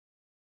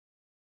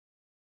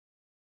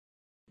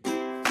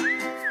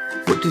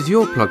What does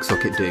your plug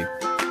socket do?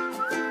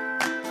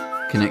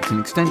 Connect an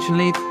extension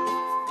lead,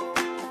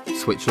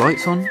 switch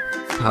lights on,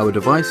 power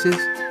devices,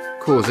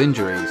 cause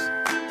injuries.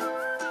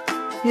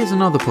 Here's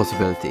another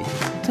possibility.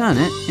 Turn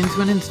it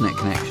into an internet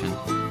connection.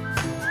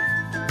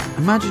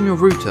 Imagine your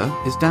router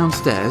is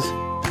downstairs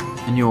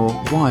and your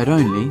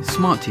wired-only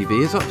smart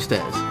TV is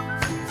upstairs.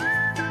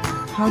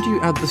 How do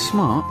you add the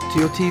smart to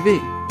your TV?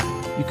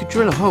 You could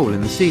drill a hole in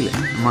the ceiling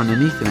and run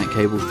an Ethernet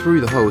cable through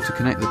the hole to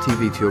connect the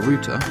TV to your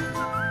router,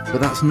 but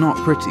that's not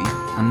pretty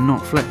and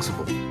not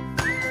flexible.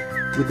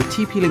 With the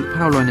TP-LINK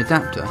Powerline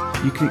adapter,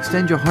 you can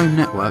extend your home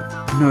network,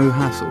 no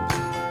hassle.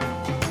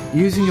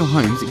 Using your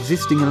home's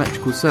existing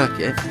electrical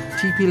circuit,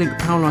 TP-LINK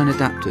Powerline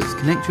adapters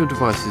connect your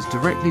devices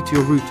directly to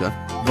your router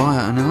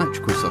via an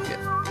electrical socket.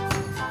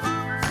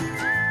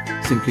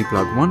 Simply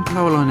plug one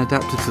Powerline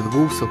adapter to the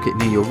wall socket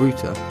near your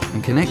router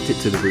and connect it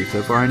to the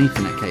router via an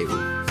Ethernet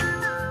cable.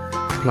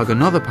 Plug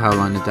another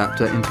Powerline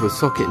adapter into a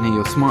socket near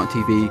your smart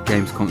TV,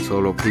 games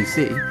console or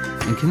PC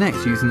and connect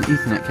using the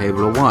Ethernet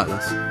cable or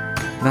wireless.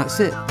 That's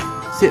it.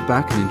 Sit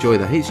back and enjoy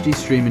the HD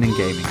streaming and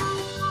gaming.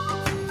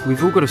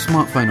 We've all got a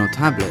smartphone or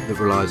tablet that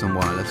relies on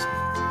wireless,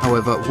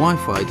 however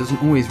Wi-Fi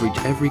doesn't always reach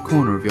every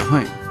corner of your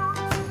home.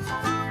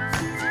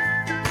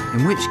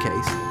 In which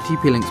case,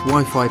 TP-LINK's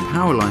Wi-Fi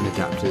Powerline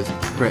adapters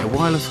create a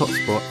wireless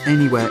hotspot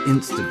anywhere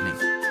instantly,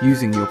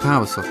 using your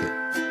power socket,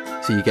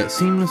 so you get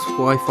seamless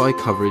Wi-Fi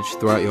coverage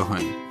throughout your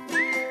home.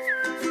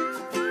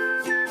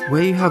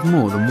 Where you have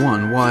more than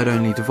one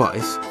wired-only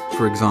device,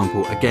 for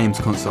example a games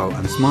console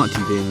and a smart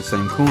TV in the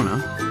same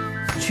corner,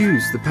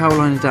 choose the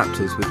Powerline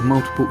adapters with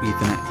multiple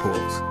Ethernet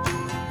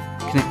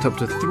ports. Connect up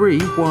to 3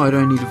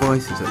 wired-only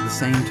devices at the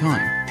same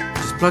time.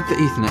 Just plug the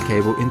Ethernet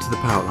cable into the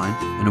Powerline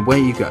and away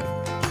you go.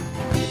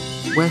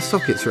 Where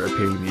sockets are at a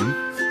premium,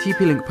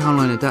 TP-LINK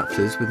Powerline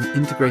adapters with an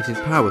integrated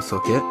power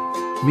socket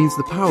means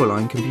the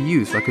Powerline can be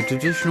used like a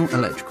traditional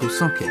electrical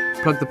socket.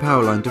 Plug the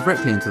Powerline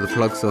directly into the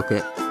plug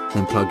socket,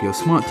 then plug your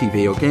smart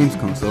TV or games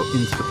console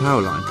into the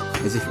Powerline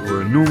as if it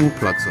were a normal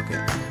plug socket.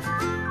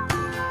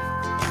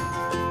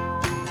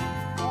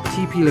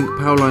 TP-LINK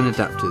Powerline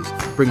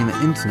adapters, bringing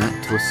the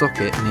internet to a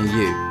socket near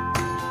you.